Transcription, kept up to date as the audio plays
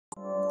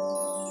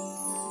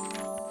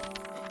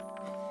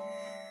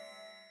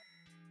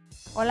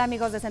Hola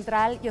amigos de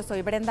Central, yo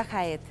soy Brenda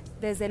Jaet,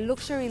 desde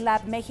Luxury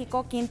Lab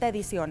México, quinta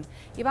edición,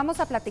 y vamos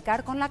a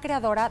platicar con la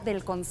creadora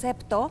del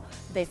concepto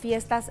de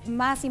fiestas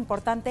más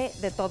importante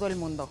de todo el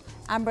mundo,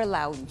 Amber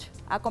Lounge.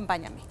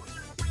 Acompáñame.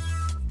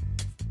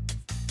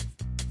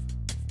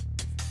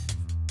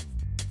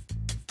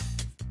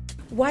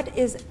 What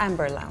is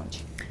Amber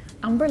Lounge?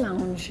 Amber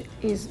Lounge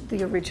is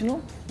the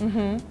original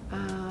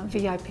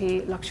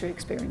VIP luxury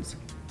experience,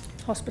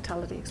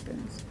 hospitality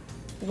experience.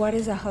 What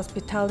is a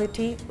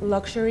hospitality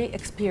luxury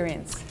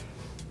experience?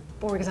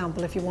 For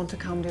example, if you want to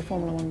come to a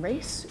Formula One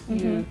race,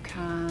 you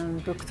can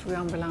book through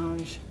Amber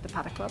Lounge the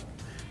Paddock Club.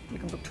 You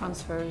can book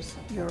transfers,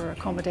 your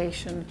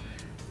accommodation,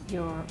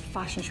 your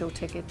fashion show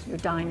ticket, your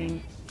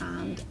dining,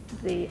 and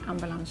the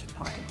Amber Lounge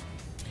party.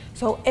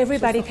 So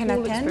everybody So it's a can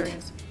full attend?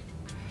 experience.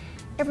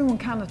 Everyone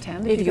can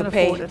attend if you can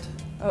pay. afford it.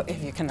 Oh,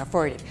 if you can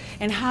afford it.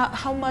 And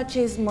how much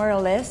is more or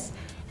less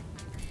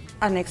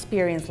an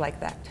experience like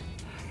that?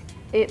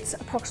 It's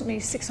approximately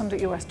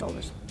 $600 US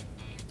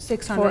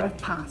 600 for a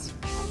pass.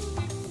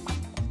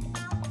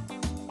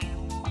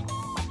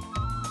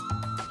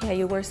 Yeah,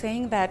 you were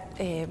saying that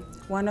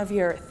one of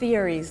your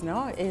theories,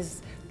 no,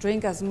 is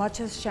drink as much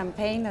as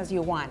champagne as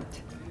you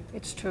want.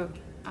 It's true.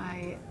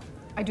 I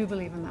do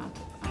believe in that.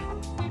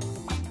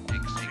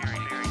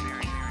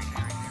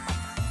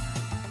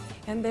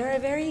 And there are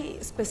very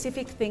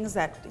specific things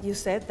that you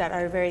said that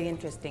are very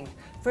interesting.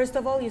 First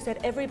of all, you said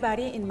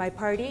everybody in my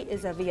party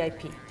is a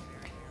VIP.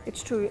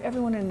 It's true,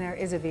 everyone in there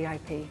is a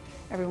VIP.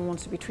 Everyone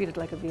wants to be treated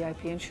like a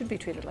VIP and should be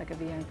treated like a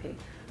VIP.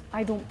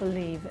 I don't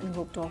believe in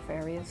roped off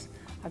areas.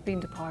 I've been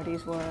to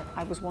parties where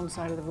I was one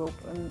side of the rope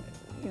and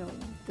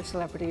the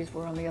celebrities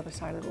were on the other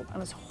side of the rope,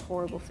 and it's a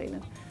horrible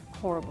feeling,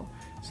 horrible.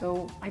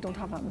 So I don't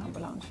have that in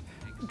Amber Lounge.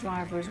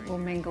 Drivers will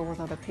mingle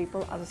with other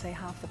people. As I say,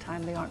 half the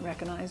time they aren't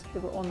recognised. They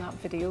were on that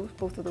video,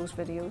 both of those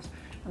videos,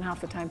 and half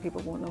the time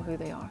people won't know who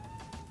they are.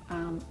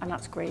 And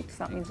that's great, because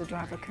that means the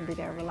driver can be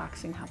there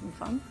relaxing, having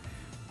fun.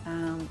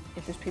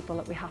 If there's people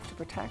that we have to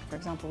protect, for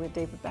example, we had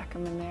David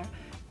Beckham in there,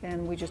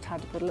 then we just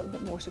had to put a little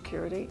bit more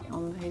security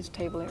on his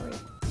table area.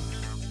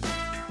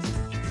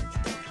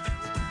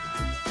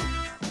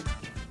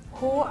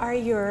 Who are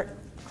your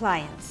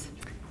clients?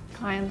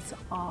 Clients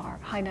are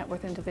high net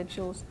worth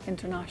individuals,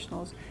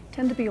 internationals,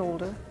 tend to be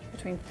older,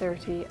 between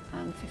 30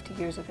 and 50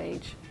 years of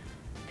age.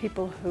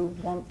 People who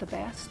want the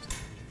best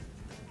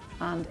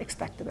and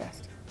expect the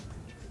best.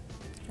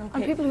 Okay.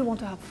 And people who want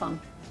to have fun.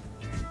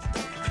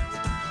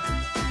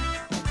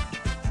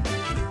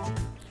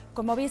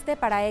 Como viste,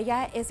 para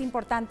ella es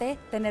importante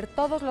tener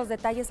todos los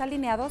detalles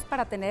alineados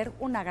para tener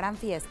una gran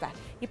fiesta.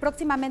 Y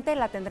próximamente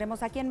la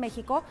tendremos aquí en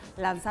México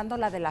lanzando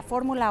la de la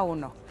Fórmula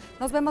 1.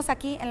 Nos vemos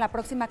aquí en la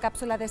próxima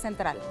cápsula de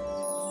Central.